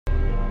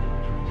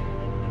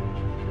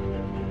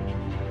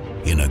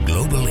In a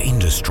global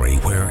industry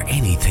where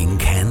anything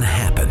can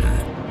happen,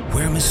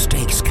 where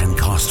mistakes can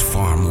cost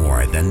far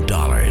more than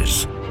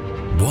dollars,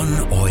 one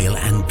oil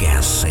and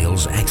gas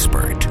sales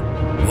expert,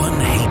 one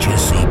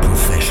HSE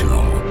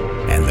professional,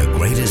 and the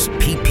greatest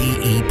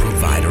PPE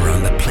provider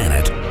on the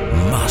planet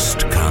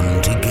must come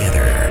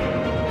together.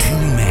 Two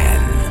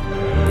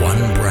men,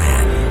 one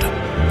brand,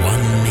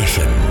 one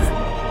mission.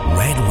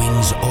 Red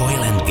Wings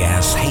Oil and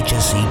Gas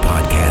HSE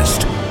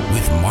Podcast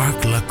with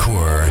Mark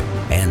LaCour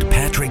and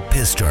Patrick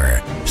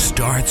Pister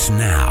starts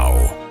now.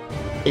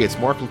 Hey, it's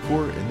Mark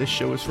LaCour, and this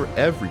show is for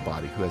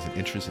everybody who has an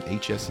interest in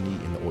HS&E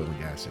in the oil and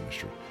gas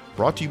industry.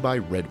 Brought to you by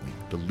Red Wing,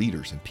 the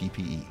leaders in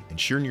PPE,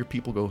 ensuring your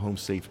people go home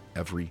safe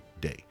every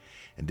day.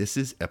 And this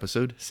is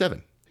episode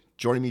 7.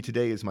 Joining me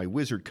today is my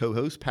wizard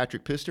co-host,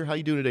 Patrick Pister. How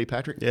you doing today,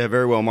 Patrick? Yeah,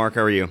 very well, Mark.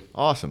 How are you?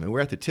 Awesome. And we're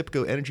at the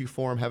TIPCO Energy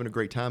Forum having a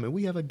great time, and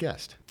we have a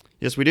guest.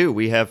 Yes, we do.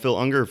 We have Phil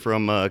Unger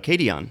from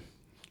Kadion.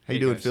 How you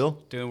doing, guys. Phil?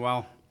 Doing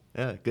well.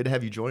 Yeah, good to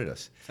have you joining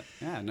us.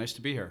 Yeah, nice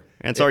to be here.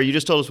 And sorry, you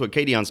just told us what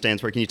Kadion stands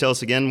for. Can you tell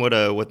us again where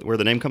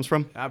the name comes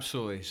from?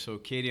 Absolutely. So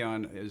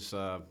Kadion is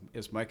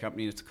my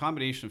company. It's a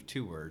combination of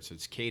two words.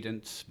 It's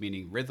cadence,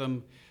 meaning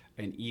rhythm,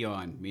 and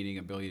eon, meaning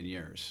a billion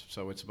years.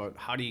 So it's about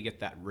how do you get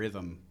that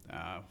rhythm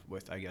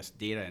with, I guess,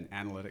 data and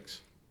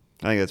analytics.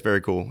 I think that's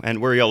very cool. And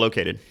where are y'all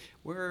located?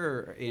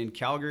 We're in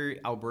Calgary,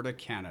 Alberta,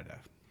 Canada.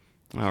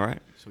 All right.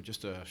 So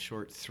just a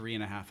short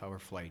 3.5-hour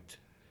flight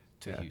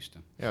to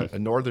Houston. Yeah,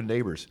 northern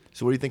neighbors.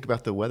 So what do you think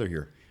about the weather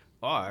here?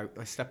 Oh, I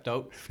stepped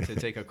out to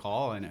take a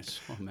call, and it's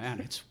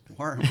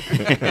warm.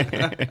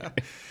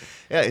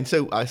 Yeah, and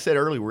so I said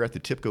earlier we're at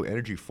the TIPCO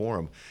Energy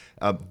Forum.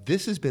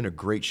 This has been a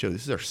great show.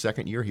 This is our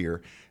second year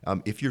here.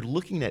 If you're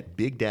looking at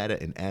big data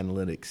and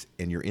analytics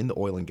and you're in the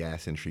oil and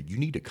gas industry, you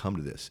need to come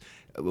to this.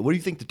 What do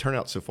you think the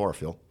turnout so far,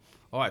 Phil?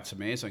 Oh, it's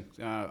amazing.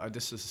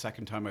 This is the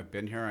second time I've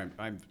been here.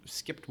 I've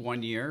skipped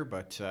 1 year,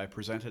 but I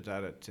presented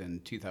at it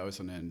in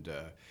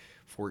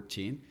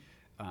 2014.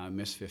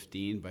 Missed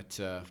 15, but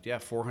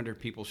 400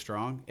 people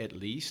strong at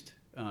least.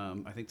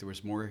 I think there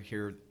was more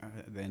here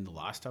than the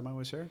last time I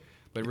was here,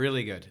 but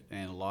really good,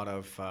 and a lot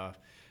of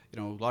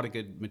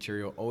good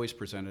material always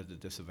presented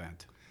at this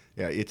event.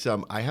 Yeah, it's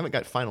I haven't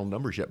got final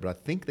numbers yet, but I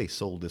think they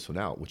sold this one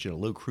out, which in a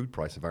low crude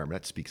price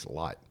environment, that speaks a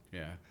lot.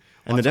 Yeah.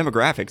 And the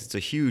demographics, it's a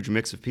huge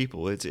mix of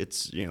people.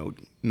 It's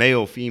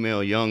male,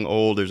 female, young,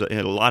 old. There's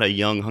a lot of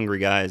young, hungry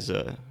guys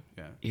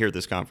here at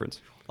this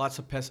conference. Lots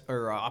of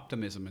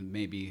optimism, and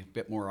maybe a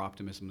bit more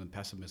optimism than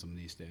pessimism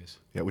these days.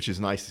 Yeah, which is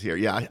nice to hear.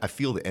 Yeah, I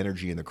feel the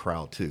energy in the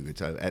crowd too.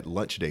 It's at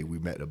lunch today we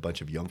met a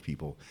bunch of young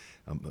people,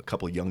 a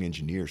couple of young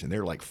engineers, and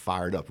they're like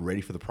fired up, ready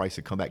for the price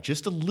to come back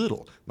just a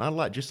little, not a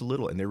lot, just a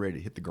little, and they're ready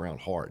to hit the ground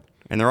hard.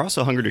 And they're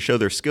also hungry to show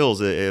their skills.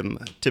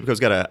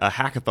 TIPCO's got a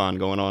hackathon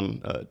going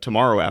on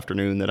tomorrow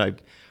afternoon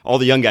that all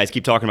the young guys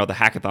keep talking about the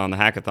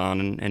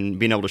hackathon, and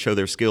being able to show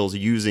their skills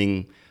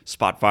using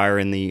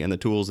Spotfire and the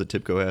tools that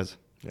TIPCO has.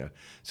 Yeah.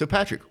 So,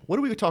 Patrick, what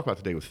are we going to talk about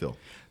today with Phil?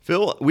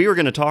 Phil, we were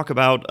going to talk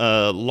about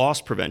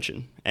loss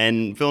prevention.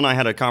 And Phil and I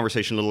had a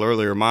conversation a little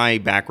earlier. My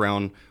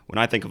background, when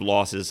I think of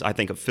losses, I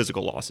think of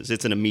physical losses.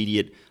 It's an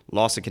immediate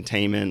loss of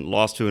containment,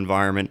 loss to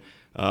environment.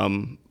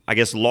 I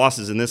guess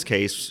losses in this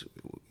case,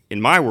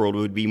 in my world,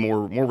 would be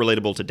more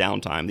relatable to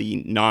downtime,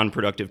 the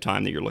non-productive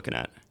time that you're looking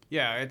at.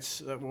 Yeah,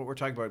 it's what we're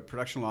talking about.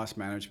 Production loss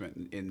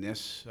management in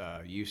this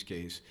use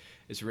case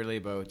is really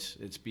about,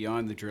 it's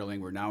beyond the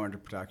drilling. We're now under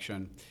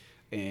production.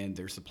 And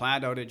there's the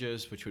planned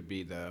outages, which would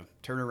be the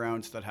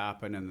turnarounds that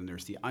happen, and then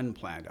there's the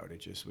unplanned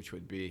outages, which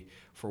would be,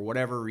 for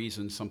whatever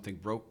reason, something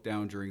broke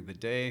down during the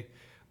day.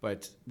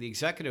 But the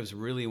executives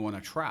really want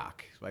to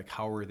track, like,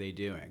 how are they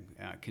doing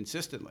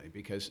consistently?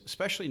 Because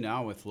especially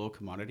now with low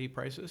commodity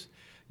prices,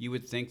 you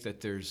would think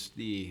that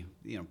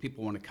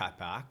people want to cut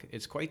back.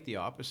 It's quite the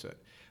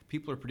opposite.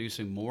 People are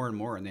producing more and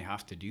more, and they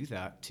have to do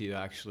that to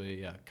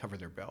actually cover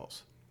their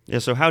bills. Yeah.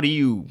 So how do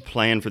you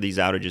plan for these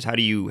outages? How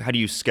do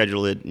you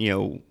schedule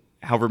it?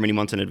 However many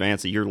months in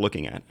advance that you're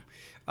looking at?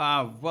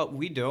 Well,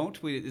 we don't.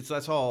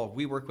 That's all.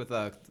 We work with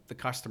the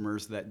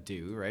customers that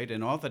do, right?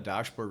 And all the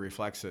dashboard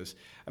reflects is,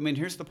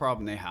 here's the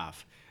problem they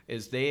have,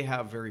 is they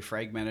have very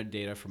fragmented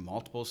data from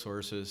multiple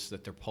sources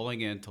that they're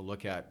pulling in to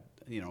look at,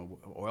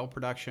 oil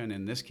production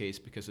in this case,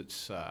 because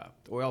it's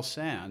oil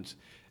sands,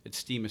 it's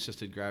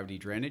steam-assisted gravity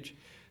drainage.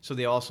 So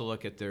they also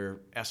look at their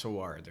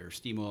SOR, their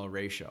steam-oil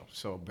ratio.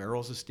 So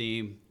barrels of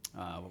steam,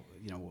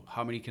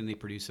 how many can they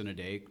produce in a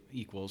day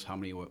equals how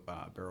many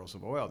barrels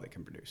of oil they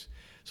can produce.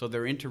 So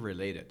they're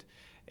interrelated.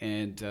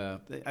 And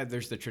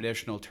there's the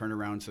traditional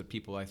turnarounds that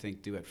people, I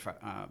think, do at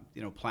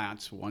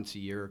plants once a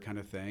year kind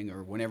of thing,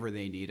 or whenever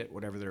they need it,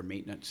 whatever their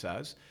maintenance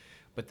says.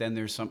 But then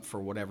there's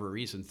for whatever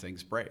reason,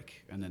 things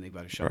break, and then they've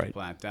got to shut the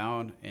plant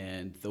down.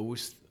 And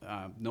those,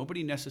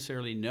 nobody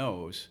necessarily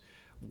knows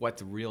what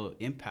the real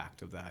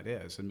impact of that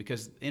is. And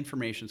because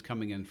information's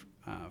coming in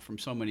from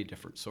so many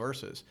different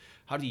sources,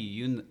 how do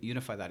you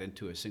unify that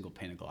into a single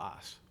pane of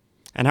glass?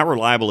 And how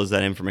reliable is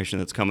that information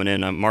that's coming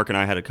in? Mark and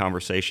I had a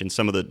conversation.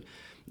 Some of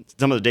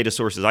the data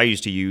sources I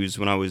used to use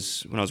when I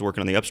was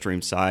working on the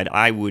upstream side,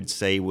 I would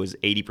say was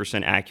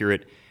 80%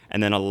 accurate.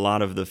 And then a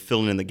lot of the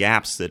filling in the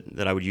gaps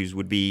that I would use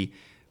would be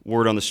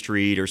word on the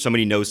street, or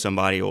somebody knows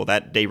somebody, oh,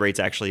 that day rate's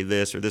actually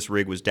this, or this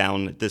rig was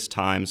down at this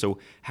time. So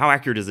how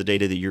accurate is the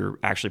data that you're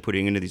actually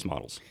putting into these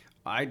models?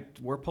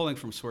 We're pulling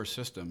from source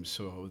systems,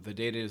 so the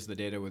data is the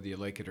data whether you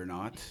like it or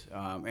not,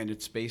 and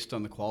it's based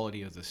on the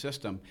quality of the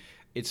system.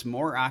 It's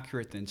more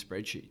accurate than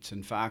spreadsheets.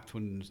 In fact,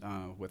 when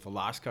with the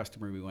last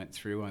customer we went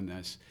through on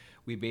this,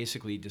 we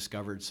basically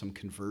discovered some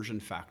conversion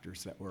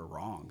factors that were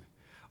wrong,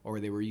 or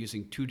they were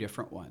using two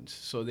different ones.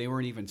 So they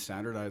weren't even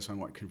standardized on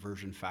what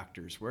conversion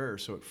factors were.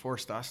 So it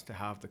forced us to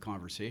have the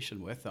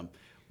conversation with them.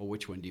 Well,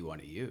 which one do you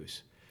want to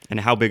use? And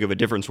how big of a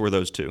difference were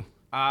those two?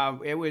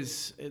 It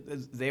was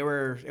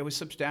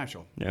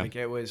substantial. Yeah. Like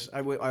it was.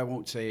 I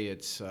won't say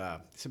it's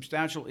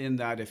substantial in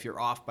that if you're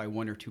off by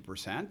 1 or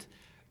 2%,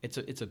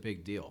 it's a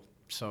big deal.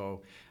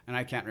 So, and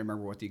I can't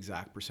remember what the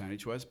exact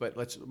percentage was, but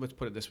let's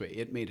put it this way: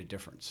 it made a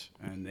difference,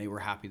 and they were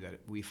happy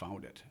that we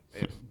found it.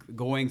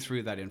 Going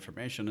through that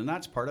information, and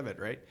that's part of it,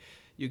 right?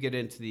 You get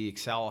into the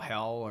Excel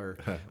hell or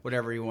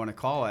whatever you want to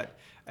call it,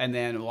 and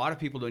then a lot of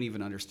people don't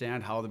even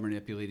understand how they're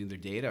manipulating their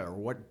data or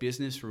what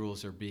business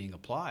rules are being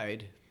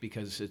applied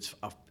because it's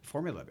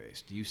formula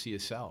based. You see a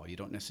cell, you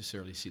don't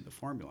necessarily see the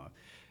formula,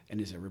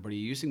 and is everybody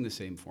using the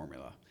same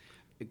formula?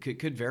 It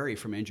could vary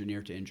from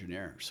engineer to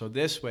engineer. So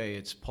this way,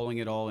 it's pulling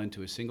it all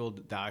into a single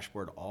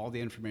dashboard. All the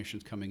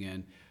information's coming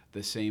in,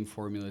 the same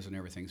formulas and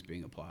everything's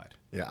being applied.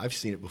 Yeah, I've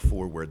seen it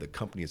before where the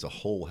company as a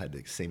whole had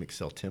the same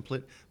Excel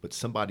template, but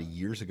somebody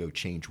years ago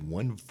changed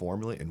one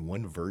formula and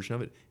one version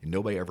of it, and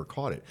nobody ever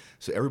caught it.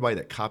 So everybody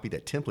that copied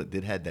that template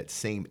did had that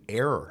same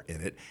error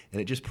in it,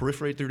 and it just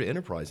proliferated through the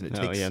enterprise. And it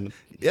takes,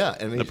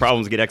 I mean, the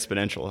problems get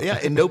exponential. Yeah,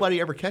 and nobody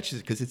ever catches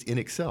it because it's in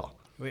Excel.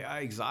 Yeah,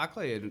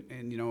 exactly.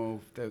 And you know,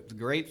 the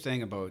great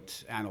thing about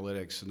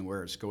analytics and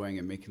where it's going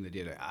and making the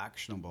data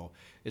actionable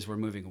is we're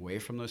moving away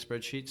from those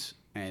spreadsheets,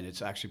 and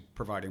it's actually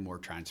providing more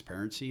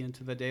transparency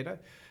into the data.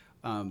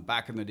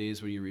 Back in the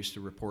days when you used to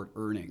report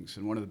earnings,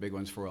 and one of the big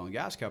ones for oil and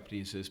gas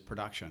companies is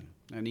production,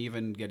 and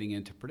even getting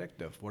into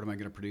predictive. What am I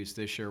going to produce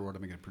this year? What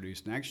am I going to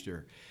produce next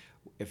year?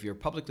 If you're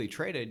publicly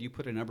traded, you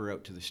put a number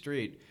out to the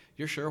street,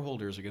 your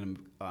shareholders are going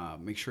to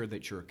make sure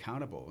that you're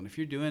accountable. And if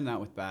you're doing that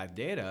with bad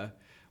data,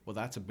 well,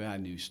 that's a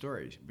bad news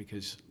story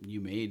because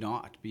you may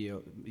not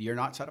you're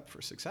not set up for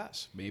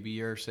success. Maybe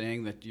you're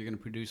saying that you're going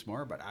to produce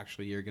more, but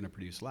actually you're going to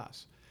produce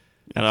less.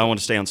 And I don't want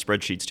to stay on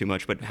spreadsheets too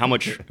much, but how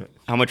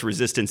much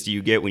resistance do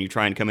you get when you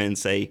try and come in and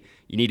say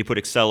you need to put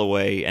Excel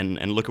away and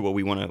look at what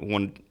we want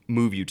to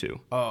move you to?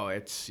 Oh,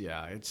 it's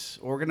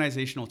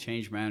organizational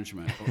change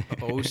management,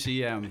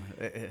 OCM,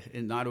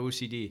 and not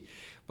OCD.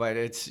 But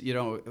it's, you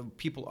know,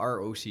 people are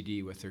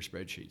OCD with their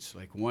spreadsheets.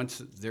 Like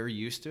once they're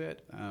used to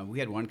it, we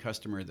had one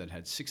customer that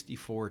had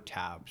 64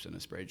 tabs in a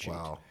spreadsheet.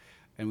 Wow.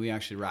 And we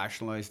actually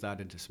rationalized that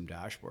into some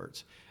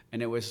dashboards.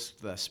 And it was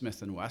the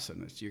Smith &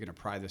 Wesson. You're going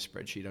to pry the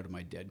spreadsheet out of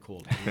my dead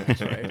cold hands,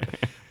 right?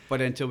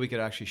 But until we could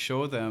actually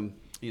show them,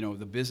 you know,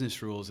 the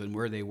business rules and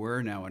where they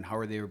were now and how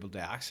are they able to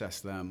access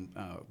them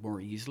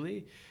more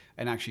easily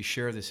and actually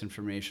share this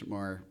information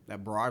more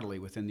broadly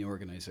within the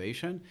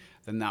organization,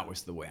 then that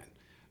was the win.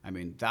 I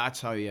mean,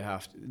 that's how you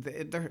have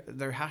to,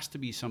 there has to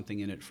be something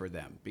in it for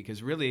them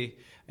because really,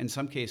 in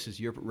some cases,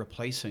 you're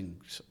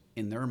replacing,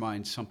 in their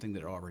minds, something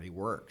that already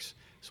works.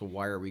 So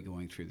why are we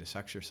going through this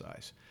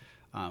exercise?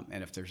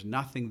 And if there's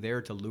nothing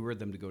there to lure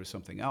them to go to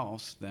something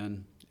else,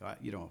 then,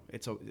 you know,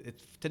 it's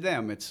to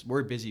them,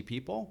 we're busy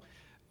people.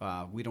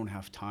 We don't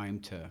have time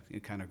to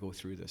kind of go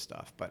through this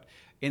stuff. But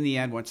in the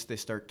end, once they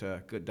start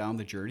to go down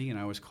the journey, and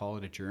I always call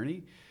it a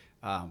journey,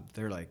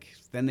 they're like,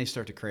 then they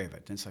start to crave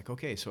it. And it's like,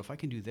 okay, so if I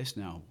can do this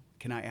now,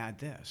 can I add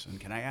this? And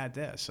can I add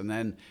this? And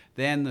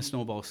then the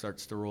snowball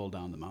starts to roll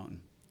down the mountain.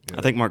 Yeah.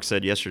 I think Mark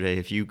said yesterday,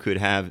 if you could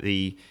have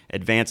the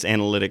advanced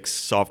analytics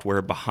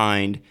software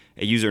behind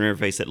a user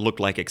interface that looked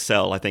like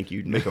Excel, I think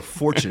you'd make a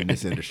fortune in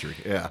this industry.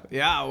 Yeah.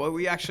 Yeah. Well,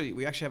 we actually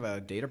have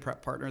a data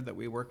prep partner that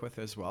we work with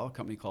as well, a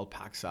company called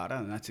Paxata,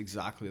 and that's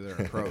exactly their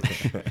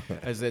approach.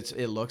 As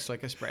it looks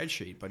like a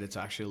spreadsheet, but it's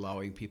actually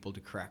allowing people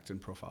to correct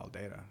and profile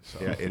data. So.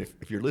 Yeah. And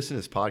if you're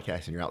listening to this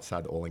podcast and you're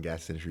outside the oil and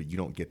gas industry, you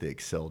don't get the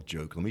Excel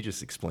joke. Let me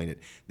just explain it.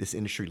 This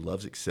industry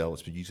loves Excel.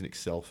 It's been using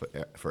Excel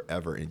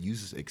forever and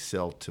uses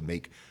Excel to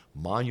make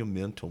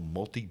monumental,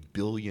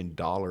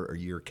 multi-billion-dollar a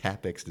year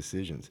CapEx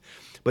decisions.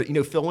 But, you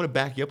know, Phil, I want to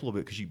back you up a little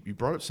bit because you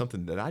brought up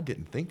something that I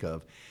didn't think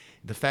of.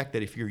 The fact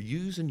that if you're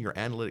using your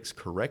analytics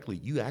correctly,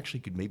 you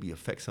actually could maybe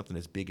affect something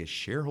as big as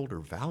shareholder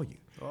value.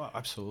 Oh,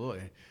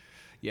 absolutely.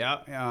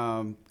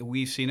 Yeah,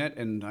 we've seen it,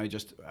 and I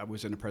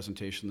was in a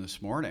presentation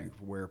this morning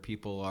where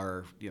people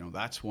are, you know,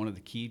 that's one of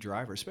the key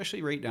drivers,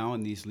 especially right now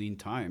in these lean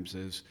times,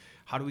 is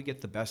how do we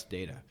get the best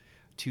data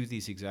to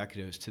these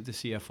executives, to the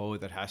CFO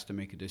that has to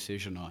make a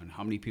decision on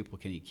how many people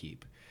can he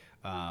keep,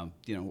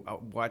 you know,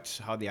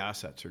 how the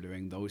assets are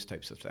doing, those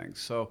types of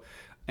things. So,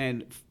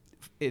 and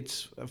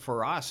it's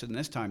for us in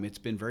this time, it's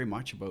been very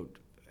much about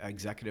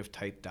executive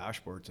type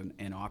dashboards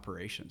and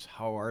operations.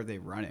 How are they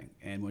running?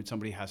 And when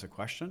somebody has a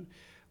question,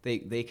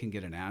 they can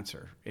get an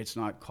answer. It's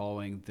not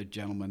calling the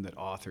gentleman that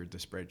authored the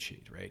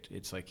spreadsheet, right?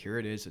 It's like, here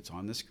it is, it's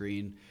on the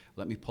screen.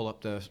 Let me pull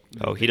up the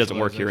he doesn't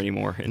work here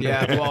anymore.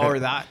 Yeah, well, or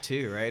that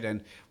too, right?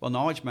 And well,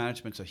 knowledge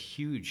management's a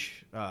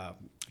huge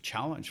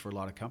challenge for a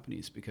lot of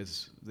companies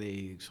because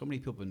so many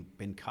people have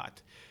been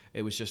cut.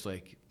 It was just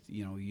like,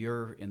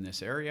 you're in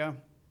this area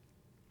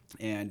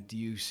and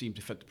you seem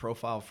to fit the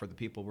profile for the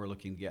people we're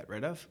looking to get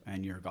rid of,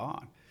 and you're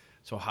gone.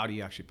 So how do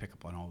you actually pick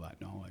up on all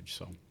that knowledge?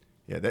 So.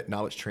 Yeah, that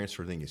knowledge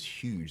transfer thing is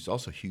huge. It's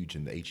also huge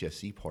in the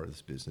HSE part of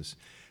this business.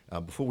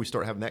 Before we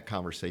start having that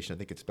conversation, I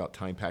think it's about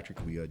time, Patrick,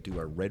 we do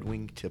our Red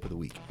Wing tip of the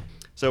week.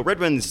 So Red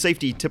Wing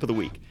safety tip of the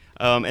week.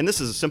 And this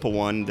is a simple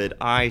one that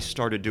I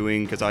started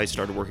doing because I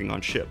started working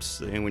on ships.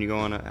 And when you go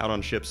out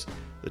on ships,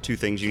 the two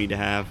things you need to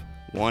have,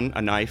 one,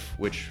 a knife,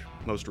 which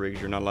most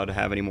rigs you're not allowed to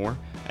have anymore,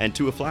 and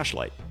two, a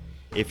flashlight.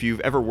 If you've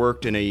ever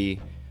worked in a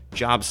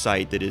job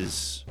site that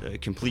is a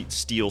complete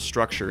steel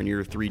structure and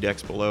you're 3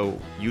 decks below,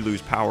 you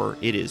lose power,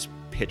 it is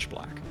pitch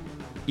black.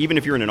 Even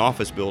if you're in an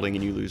office building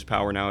and you lose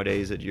power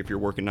nowadays, if you're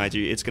working nights,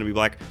 it's going to be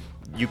black.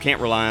 You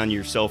can't rely on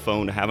your cell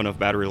phone to have enough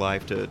battery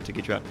life to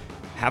get you out.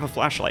 Have a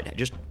flashlight.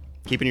 Just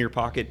keep it in your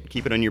pocket,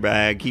 keep it in your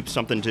bag, keep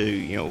something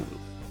to,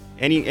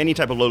 any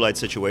type of low light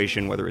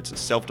situation, whether it's a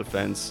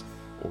self-defense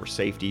or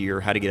safety or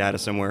how to get out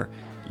of somewhere,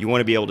 you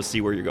want to be able to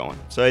see where you're going.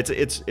 So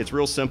it's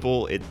real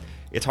simple.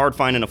 It's hard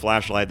finding a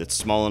flashlight that's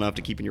small enough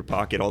to keep in your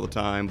pocket all the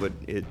time, but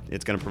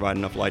it's going to provide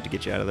enough light to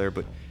get you out of there.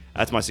 But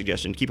that's my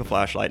suggestion. Keep a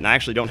flashlight. And I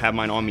actually don't have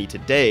mine on me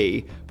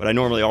today, but I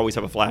normally always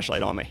have a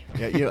flashlight on me.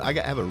 Yeah, I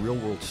have a real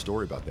world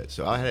story about that.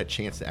 So I had a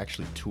chance to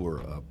actually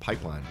tour a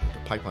pipeline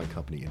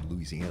company in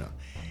Louisiana.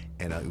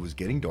 And it was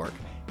getting dark,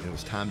 and it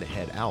was time to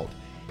head out.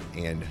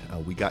 And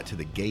we got to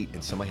the gate,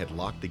 and somebody had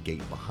locked the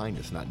gate behind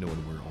us, not knowing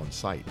we were on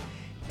site.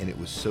 And it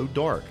was so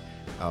dark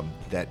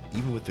that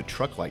even with the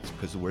truck lights,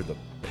 because of where the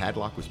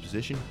padlock was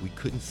positioned, we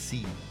couldn't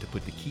see to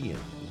put the key in.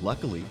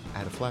 Luckily, I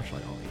had a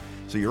flashlight on me.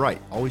 So you're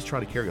right. Always try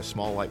to carry a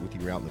small light with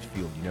you out in the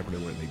field. You never know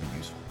when it may be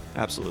useful.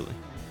 Absolutely.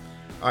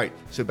 All right.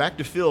 So back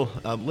to Phil.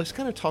 Let's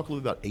kind of talk a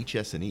little about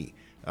HS&E.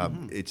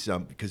 It's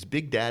because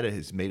Big Data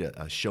has made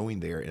a showing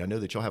there, and I know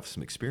that y'all have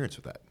some experience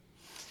with that.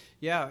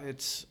 Yeah,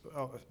 it's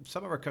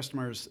some of our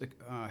customers,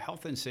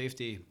 health and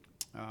safety,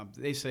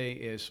 they say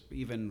is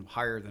even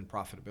higher than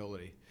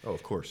profitability. Oh,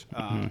 of course.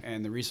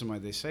 And the reason why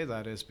they say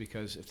that is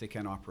because if they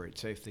can't operate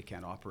safe, they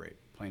can't operate,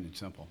 plain and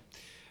simple.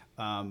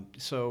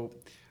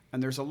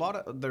 And there's a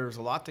lot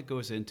that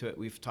goes into it.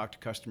 We've talked to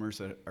customers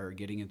that are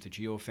getting into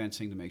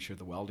geofencing to make sure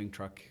the welding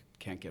truck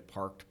can't get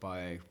parked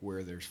by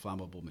where there's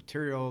flammable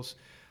materials.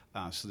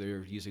 So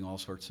they're using all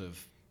sorts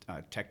of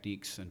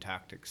techniques and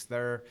tactics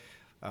there.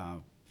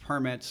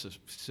 Permits, as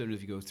soon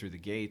as you go through the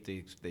gate,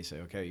 they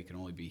say, okay, you can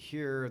only be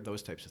here,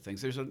 those types of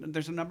things. There's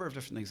a number of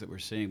different things that we're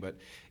seeing, but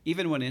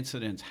even when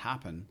incidents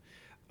happen,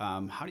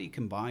 how do you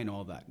combine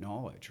all that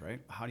knowledge, right?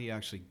 How do you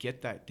actually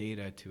get that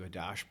data to a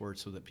dashboard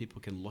so that people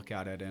can look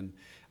at it? And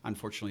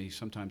unfortunately,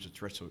 sometimes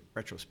it's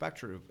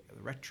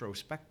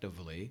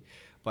retrospectively,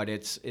 but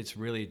it's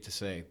really to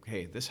say,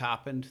 hey, this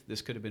happened,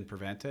 this could have been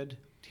prevented.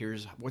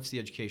 What's the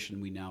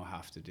education we now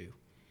have to do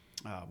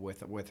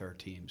with our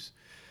teams.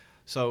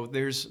 So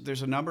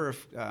there's a number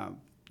of,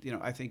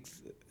 I think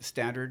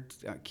standard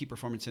key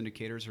performance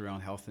indicators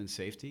around health and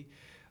safety.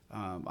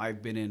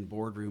 I've been in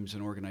boardrooms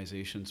and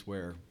organizations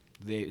where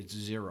it's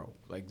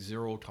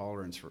zero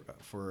tolerance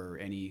for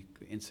any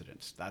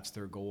incidents. That's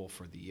their goal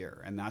for the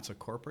year. And that's a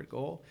corporate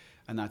goal,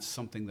 and that's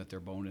something that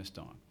they're bonused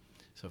on.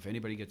 So if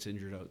anybody gets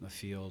injured out in the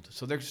field,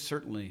 so they're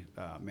certainly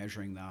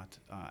measuring that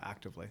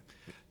actively.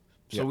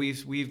 So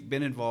we've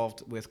been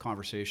involved with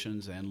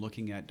conversations and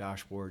looking at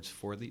dashboards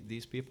for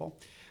these people.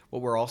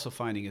 What we're also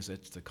finding is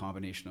it's the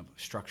combination of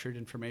structured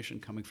information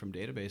coming from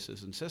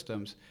databases and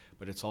systems,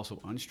 but it's also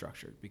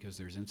unstructured because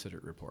there's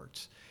incident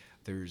reports.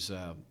 There's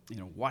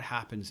what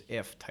happens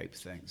if type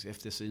things.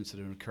 If this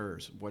incident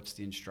occurs, what's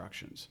the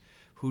instructions?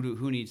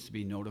 Who needs to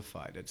be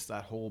notified? It's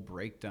that whole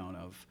breakdown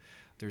of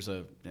there's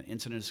an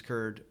incident has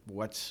occurred.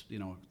 What's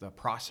the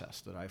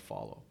process that I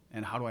follow,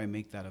 and how do I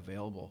make that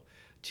available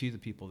to the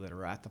people that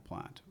are at the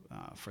plant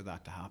for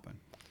that to happen?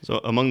 So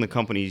among the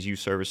companies you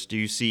service, do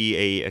you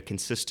see a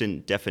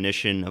consistent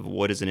definition of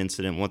what is an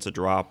incident, what's a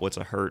drop, what's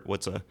a hurt,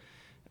 what's a,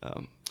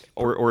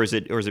 or is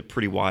it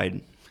pretty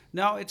wide?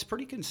 No, it's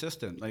pretty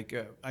consistent. Like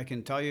I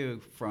can tell you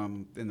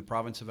from in the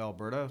province of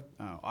Alberta,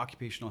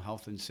 occupational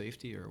health and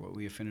safety, or what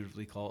we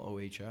affinitively call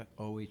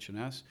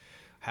OH&S,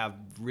 have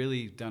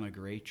really done a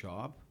great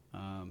job.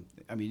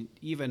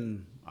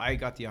 Even I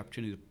got the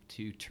opportunity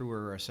to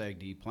tour a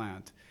SAGD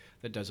plant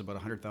that does about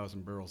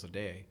 100,000 barrels a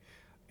day,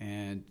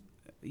 and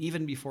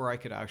even before I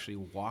could actually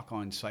walk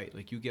on site,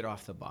 like you get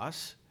off the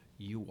bus,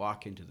 you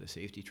walk into the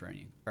safety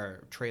training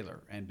or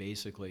trailer and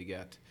basically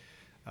get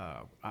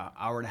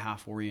hour and a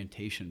half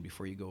orientation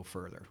before you go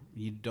further.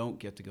 You don't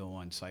get to go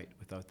on site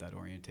without that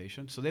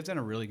orientation. So they've done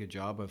a really good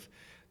job of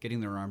getting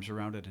their arms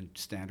around it and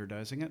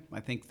standardizing it. I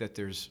think that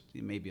there's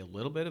maybe a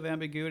little bit of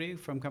ambiguity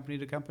from company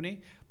to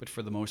company, but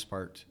for the most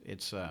part,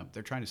 it's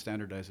they're trying to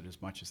standardize it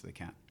as much as they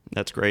can.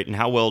 That's great. And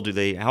how well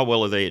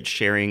are they at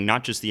sharing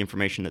not just the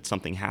information that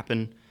something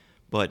happened,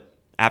 but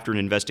after an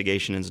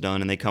investigation is done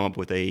and they come up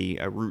with a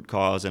root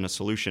cause and a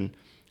solution,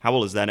 how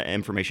well is that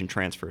information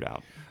transferred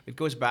out? It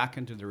goes back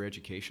into their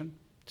education.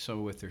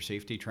 So with their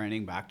safety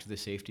training, back to the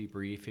safety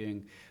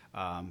briefing.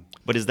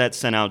 But is that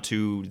sent out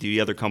to the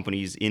other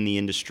companies in the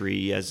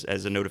industry as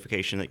a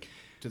notification? Like,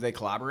 do they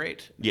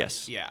collaborate?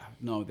 Yes. Yeah.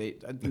 No, they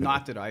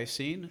not that I've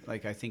seen.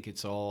 Like, I think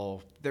it's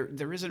all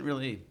there isn't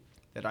really,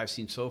 that I've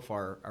seen so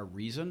far, a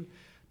reason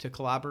to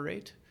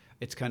collaborate.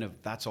 It's kind of,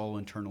 that's all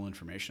internal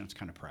information. It's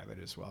kind of private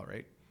as well,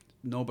 right?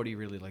 Nobody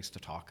really likes to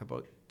talk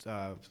about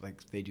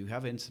like, they do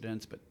have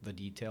incidents, but the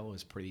detail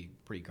is pretty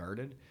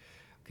guarded,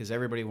 because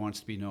everybody wants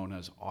to be known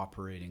as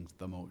operating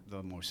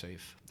the most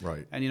safe.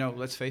 Right. And, you know,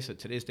 let's face it,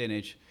 today's day and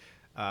age,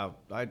 I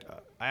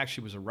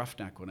actually was a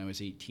roughneck when I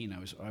was 18.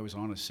 I was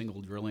on a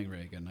single drilling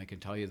rig, and I can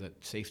tell you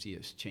that safety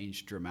has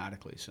changed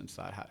dramatically since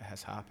that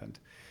has happened.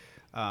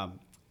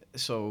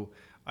 So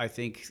I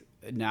think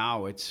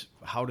now it's,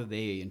 how do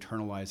they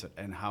internalize it,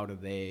 and how do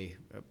they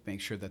make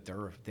sure that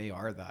they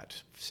are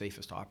that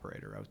safest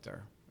operator out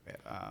there?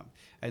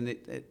 And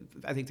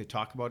I think they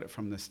talk about it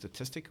from the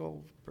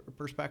statistical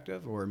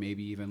perspective, or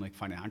maybe even like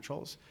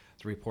financials,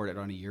 to report it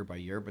on a year by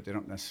year, but they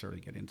don't necessarily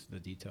get into the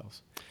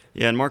details.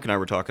 Yeah, and Mark and I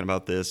were talking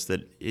about this,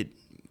 that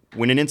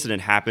when an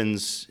incident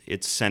happens,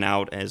 it's sent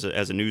out as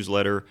a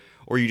newsletter,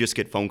 or you just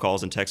get phone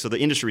calls and texts. So the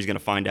industry is going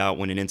to find out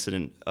when an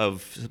incident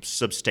of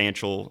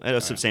substantial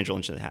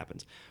incident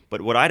happens.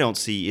 But what I don't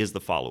see is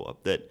the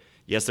follow-up, that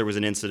yes, there was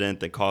an incident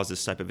that caused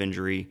this type of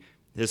injury.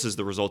 This is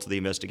the results of the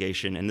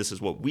investigation, and this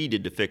is what we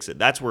did to fix it.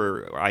 That's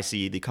where I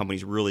see the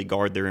companies really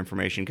guard their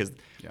information, because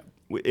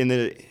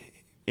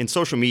in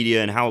social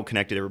media and how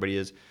connected everybody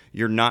is,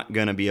 you're not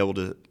going to be able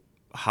to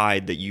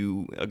hide that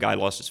a guy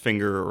lost his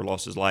finger or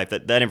lost his life.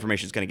 That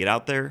information is going to get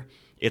out there.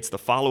 It's the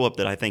follow-up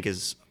that I think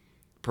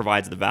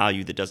provides the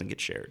value that doesn't get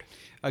shared.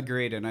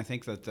 Agreed, and I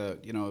think that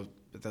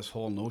this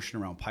whole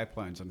notion around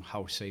pipelines and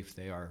how safe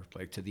they are,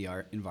 like, to the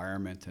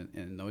environment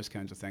and those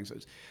kinds of things.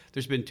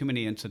 There's been too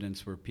many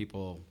incidents where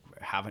people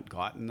haven't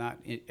gotten that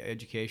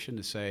education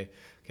to say,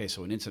 okay,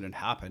 so an incident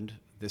happened.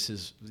 You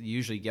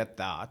usually get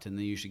that, and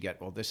they usually get,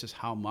 well, this is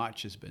how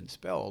much has been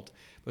spilled,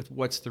 but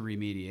what's the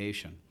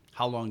remediation?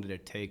 How long did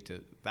it take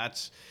to?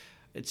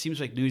 It seems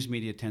like news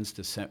media tends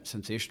to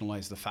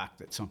sensationalize the fact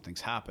that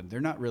something's happened. They're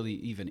not really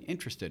even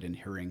interested in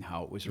hearing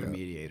how it was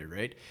remediated,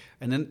 right?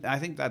 And then I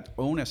think that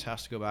onus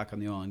has to go back on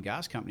the oil and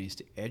gas companies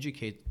to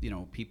educate,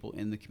 people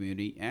in the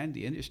community and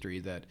the industry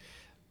that,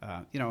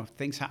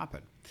 things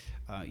happen.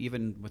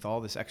 Even with all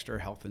this extra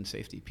health and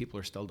safety, people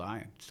are still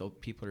dying.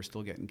 People are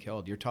still getting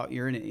killed.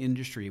 You're in an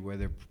industry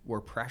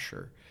where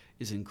pressure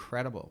is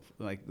incredible.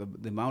 Like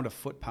the amount of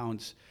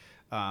foot-pounds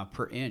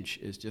per inch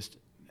is just.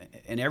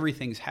 And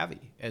everything's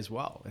heavy as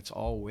well. It's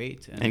all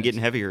weight and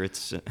getting heavier.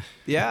 It's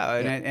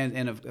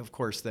and of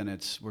course then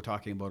we're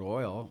talking about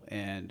oil,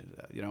 and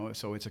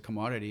so it's a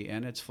commodity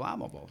and it's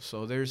flammable.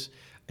 So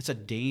it's a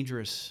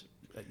dangerous.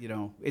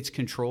 It's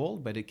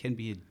controlled, but it can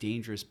be a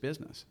dangerous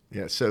business.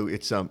 Yeah, so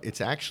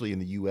it's actually in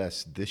the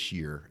U.S. this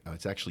year.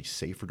 It's actually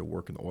safer to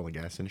work in the oil and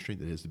gas industry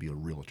than it is to be a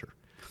realtor.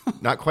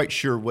 Not quite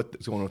sure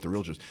what's going on with the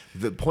realtors.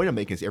 The point I'm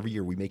making is every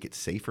year we make it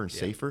safer and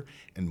safer,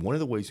 and one of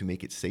the ways we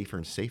make it safer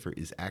and safer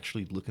is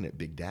actually looking at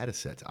big data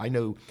sets. I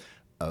know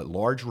a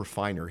large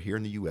refiner here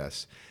in the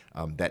U.S.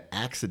 That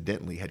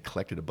accidentally had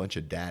collected a bunch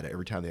of data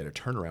every time they had a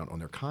turnaround on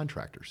their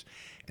contractors.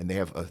 And they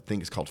have a thing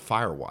that's called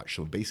Firewatch.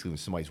 So basically when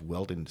somebody's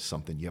welded into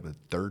something, you have a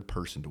third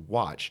person to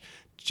watch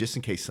just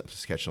in case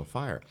something's catching on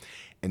fire.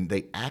 And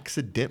they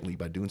accidentally,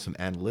 by doing some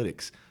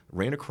analytics,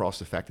 ran across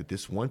the fact that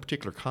this one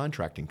particular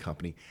contracting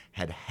company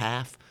had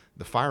half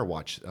the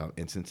Firewatch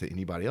incidents than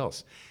anybody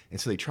else. And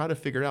so they tried to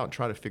figure it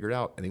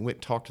out, and they went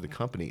and talked to the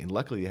company. And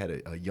luckily, they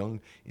had a young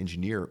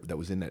engineer that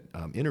was in that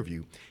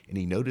interview, and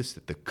he noticed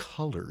that the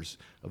colors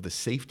of the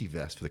safety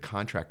vest for the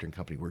contracting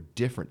company were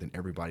different than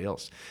everybody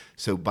else.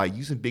 So by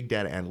using big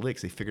data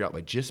analytics, they figured out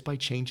by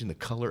changing the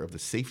color of the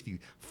safety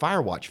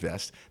Firewatch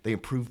vest, they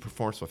improved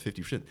performance by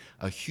 50%.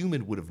 A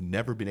human would have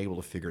never been able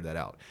to figure that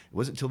out. It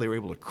wasn't until they were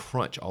able to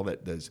crunch all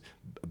those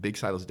big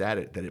silos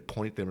data that it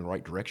pointed them in the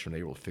right direction, and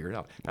they were able to figure it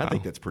out. Wow. I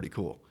think that's pretty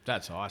cool.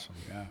 That's awesome.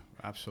 Yeah,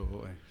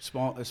 absolutely.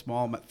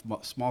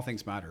 Small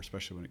things matter,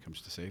 especially when it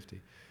comes to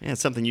safety. Yeah,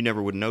 it's something you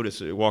never would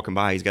notice walking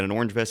by. He's got an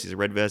orange vest, he's a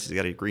red vest, he's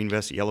got a green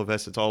vest, a yellow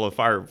vest. It's all a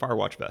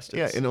Firewatch vest.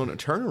 And on a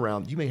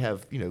turnaround, you may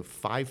have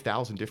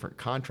 5,000 different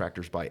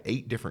contractors by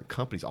 8 different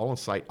companies, all on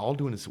site, all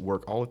doing this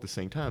work all at the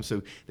same time.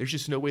 So there's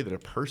just no way that a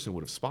person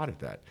would have spotted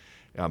that.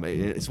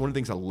 It's one of the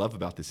things I love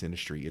about this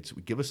industry. It's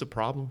give us a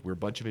problem. We're a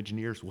bunch of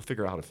engineers. We'll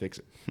figure out how to fix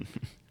it.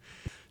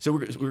 So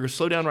we're going to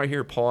slow down right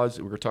here, pause.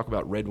 We're going to talk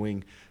about Red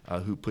Wing,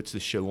 who puts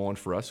this show on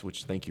for us,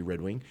 which thank you,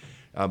 Red Wing.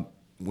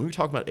 When we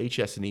talk about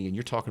HS&E and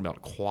you're talking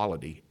about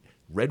quality,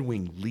 Red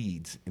Wing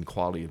leads in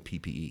quality of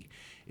PPE.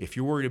 if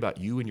you're worried about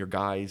you and your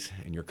guys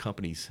and your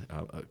company's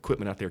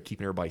equipment out there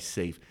keeping everybody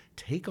safe,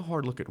 take a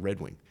hard look at Red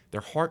Wing.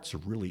 Their hearts are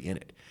really in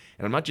it.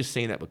 And I'm not just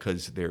saying that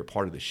because they're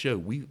part of the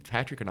show.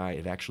 Patrick and I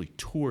have actually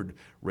toured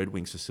Red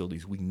Wing's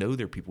facilities. We know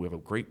their people. We have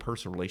a great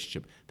personal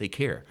relationship. They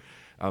care.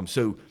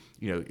 So,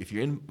 if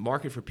you're in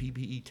market for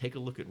PPE, take a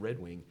look at Red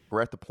Wing.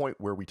 We're at the point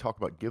where we talk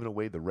about giving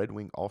away the Red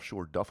Wing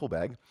Offshore Duffel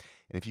Bag.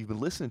 And if you've been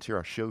listening to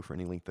our show for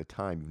any length of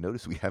time, you've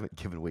noticed we haven't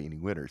given away any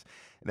winners.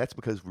 And that's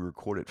because we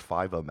recorded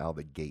 5 of them out of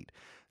the gate.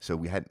 So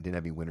we didn't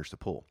have any winners to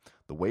pull.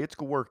 The way it's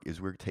going to work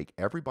is we're going to take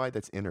everybody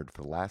that's entered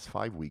for the last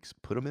 5 weeks,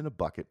 put them in a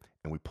bucket,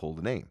 and we pull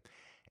the name.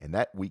 And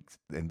that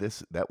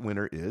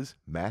winner is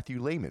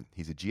Matthew Lehman.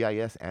 He's a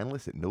GIS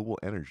analyst at Noble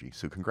Energy.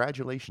 So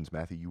congratulations,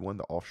 Matthew. You won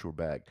the offshore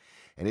bag.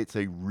 And it's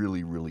a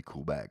really, really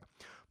cool bag.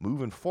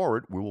 Moving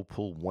forward, we will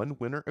pull one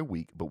winner a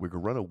week, but we're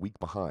going to run a week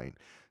behind.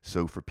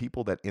 So for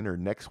people that enter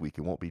next week,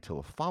 it won't be till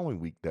the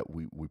following week that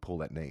we pull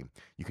that name.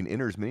 You can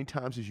enter as many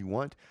times as you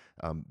want.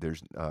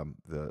 There's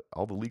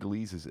all the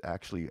legalese is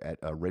actually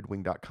at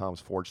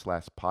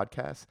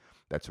redwing.com/podcast.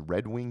 That's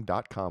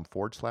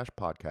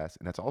redwing.com/podcast.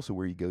 And that's also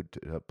where you go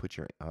to put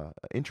your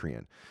entry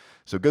in.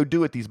 So go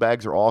do it. These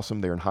bags are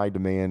awesome. They're in high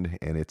demand,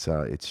 and it's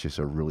just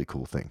a really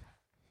cool thing.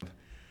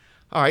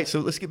 All right, so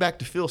let's get back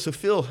to Phil. So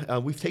Phil,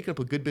 we've taken up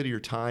a good bit of your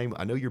time.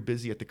 I know you're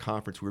busy at the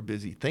conference. We're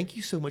busy. Thank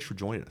you so much for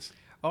joining us.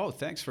 Oh,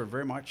 thanks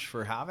very much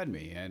for having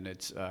me. And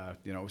it's,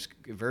 it was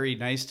very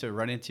nice to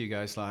run into you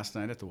guys last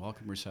night at the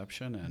welcome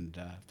reception, and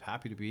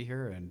happy to be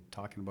here and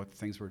talking about the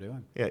things we're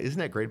doing. Yeah, isn't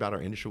that great about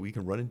our industry? We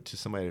can run into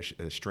somebody,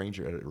 a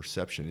stranger at a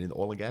reception in the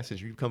oil and gas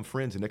industry. You become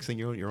friends, and next thing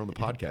you know, you're on the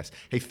podcast.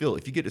 Hey, Phil,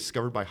 if you get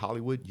discovered by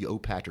Hollywood, you owe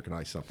Patrick and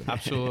I something.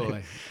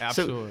 Absolutely.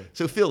 Absolutely.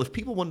 So Phil, if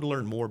people wanted to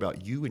learn more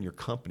about you and your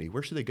company,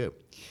 where should they go?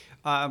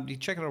 You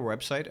check out our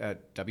website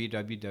at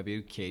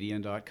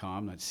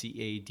www.cadeon.com. That's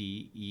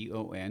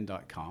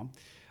CADEON.com.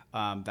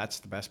 That's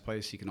the best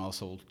place. You can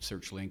also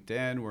search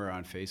LinkedIn. We're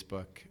on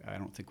Facebook. I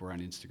don't think we're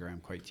on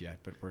Instagram quite yet,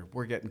 but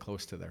we're getting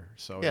close to there.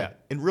 So yeah.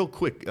 And real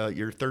quick,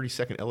 your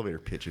 30-second elevator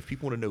pitch. If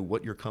people want to know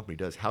what your company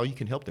does, how you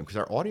can help them, because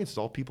our audience is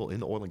all people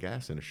in the oil and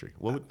gas industry.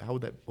 What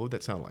would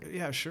that sound like?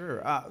 Yeah,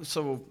 sure.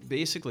 So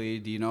basically,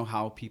 do you know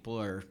how people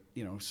are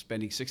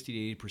spending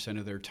 60 to 80%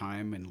 of their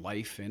time in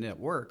life and at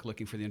work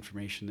looking for the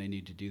information they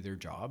need to do their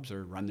jobs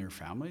or run their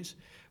families?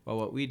 Well,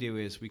 what we do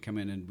is we come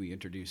in and we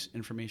introduce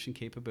information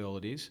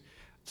capabilities.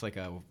 It's like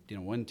a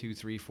 1, 2,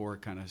 3, 4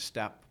 kind of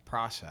step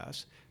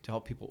process to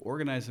help people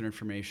organize their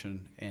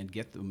information and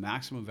get the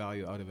maximum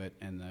value out of it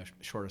in the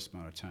shortest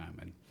amount of time.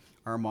 And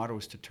our motto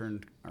is to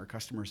turn our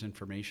customers'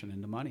 information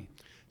into money.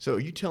 So are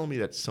you telling me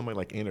that somebody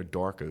like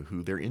Anadarko,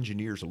 who their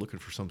engineers are looking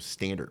for some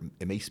standard,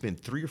 and they spend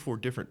 3 or 4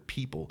 different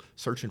people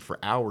searching for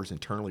hours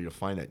internally to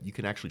find that, you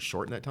can actually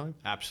shorten that time?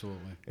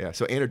 Absolutely. Yeah,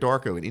 so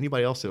Anadarko and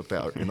anybody else out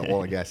there in the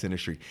oil and gas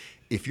industry,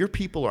 if your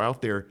people are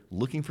out there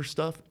looking for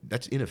stuff,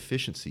 that's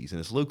inefficiencies.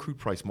 And it's low crude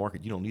price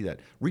market. You don't need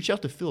that. Reach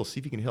out to Phil, see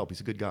if he can help. He's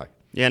a good guy.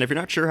 Yeah, and if you're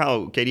not sure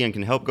how KDN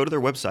can help, go to their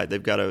website.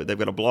 They've got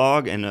a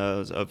blog and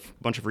a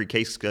bunch of free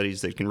case studies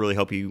that can really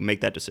help you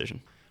make that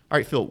decision. All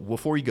right, Phil,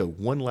 before you go,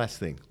 one last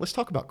thing. Let's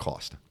talk about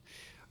cost.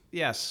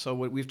 Yes, so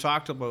we've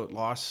talked about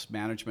loss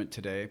management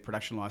today,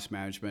 production loss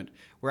management.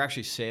 We're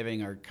actually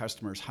saving our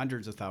customers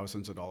hundreds of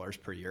thousands of dollars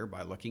per year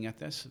by looking at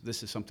this.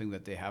 This is something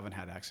that they haven't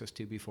had access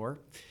to before.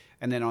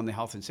 And then on the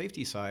health and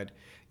safety side,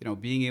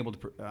 being able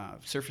to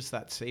surface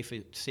that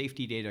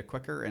safety data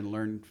quicker and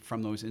learn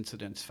from those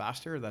incidents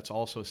faster, that's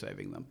also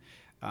saving them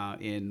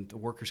in the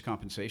workers'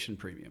 compensation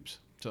premiums.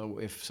 So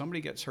if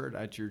somebody gets hurt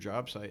at your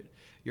job site,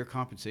 your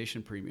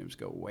compensation premiums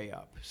go way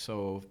up.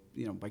 So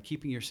by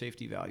keeping your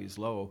safety values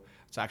low,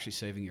 it's actually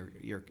saving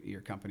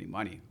your company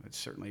money. It's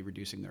certainly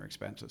reducing their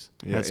expenses.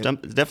 Yeah, it's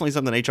definitely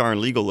something HR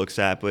and legal looks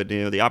at, but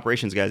the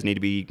operations guys need to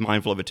be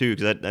mindful of it too,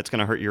 because that's going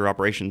to hurt your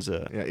operations.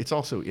 Yeah, it's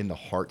also in the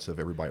hearts of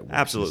everybody at work.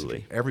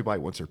 Absolutely.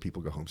 Everybody wants their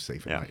people to go home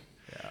safe at night.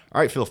 Yeah.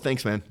 All right, Phil,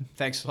 thanks, man.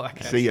 Thanks a lot,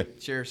 guys. See ya.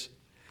 Cheers.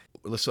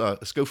 Let's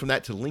go from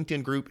that to the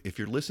LinkedIn group. If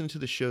you're listening to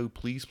the show,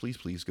 please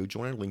go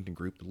join our LinkedIn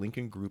group. The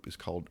LinkedIn group is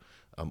called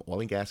Oil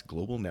and Gas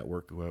Global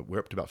Network. We're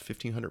up to about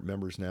 1,500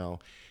 members now.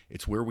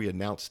 It's where we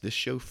announce this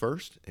show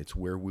first. It's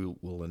where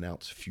we'll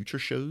announce future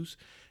shows.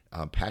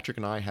 Patrick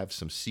and I have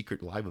some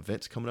secret live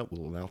events coming up.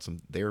 We'll announce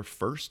them there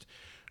first.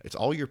 It's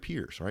all your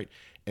peers, right?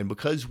 And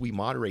because we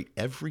moderate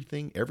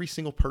everything, every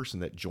single person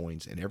that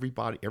joins and every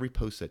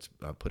post that's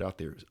put out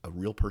there, a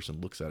real person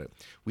looks at it.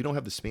 We don't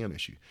have the spam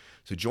issue.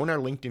 So join our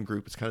LinkedIn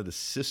group. It's kind of the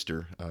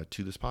sister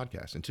to this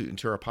podcast and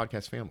to our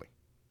podcast family.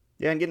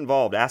 Yeah, and get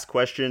involved. Ask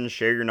questions.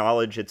 Share your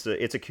knowledge. It's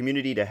a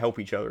community to help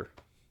each other.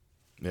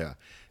 Yeah.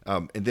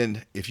 And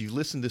then if you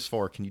listened this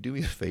far, can you do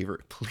me a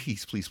favor?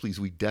 Please, please, please.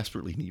 We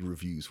desperately need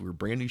reviews. We're a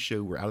brand new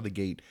show. We're out of the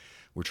gate.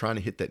 We're trying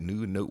to hit that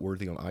new and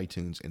noteworthy on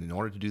iTunes. And in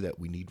order to do that,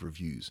 we need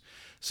reviews.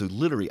 So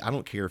literally, I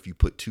don't care if you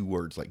put 2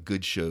 words like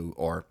good show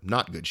or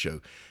not good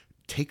show.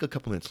 Take a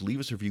couple minutes, leave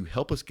us a review,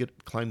 help us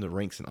climb the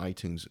ranks in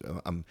iTunes.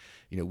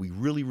 We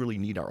really, really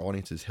need our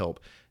audience's help.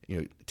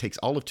 It takes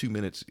all of 2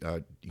 minutes.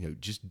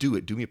 Just do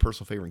it. Do me a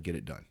personal favor and get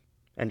it done.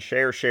 And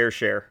share.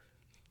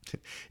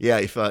 Yeah,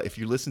 if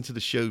you listen to the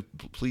show,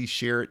 please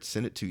share it.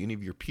 Send it to any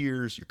of your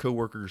peers, your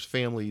coworkers,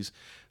 families.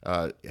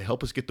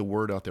 Help us get the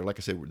word out there. Like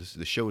I said,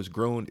 the show is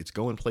growing. It's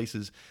going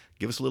places.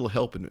 Give us a little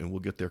help, and we'll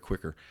get there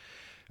quicker.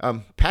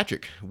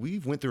 Patrick,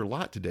 we've went through a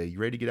lot today. You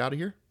ready to get out of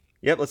here?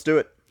 Yep, let's do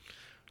it.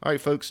 All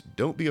right, folks,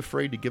 don't be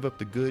afraid to give up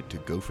the good to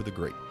go for the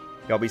great.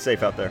 Y'all be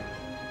safe out there.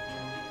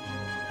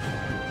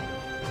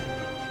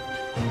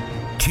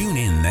 Tune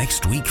in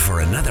next week for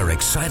another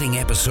exciting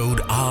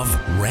episode of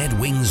Red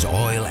Wings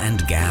Oil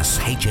and Gas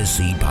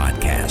HSE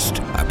Podcast,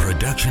 a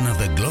production of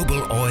the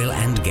Global Oil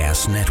and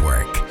Gas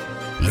Network.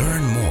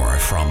 Learn more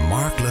from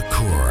Mark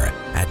LaCour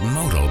at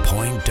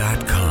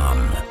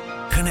modalpoint.com.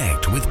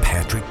 Connect with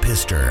Patrick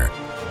Pister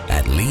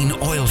at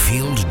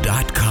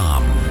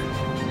leanoilfield.com.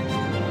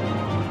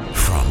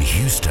 From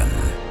Houston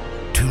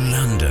to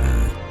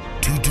London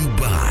to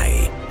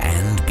Dubai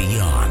and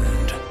beyond.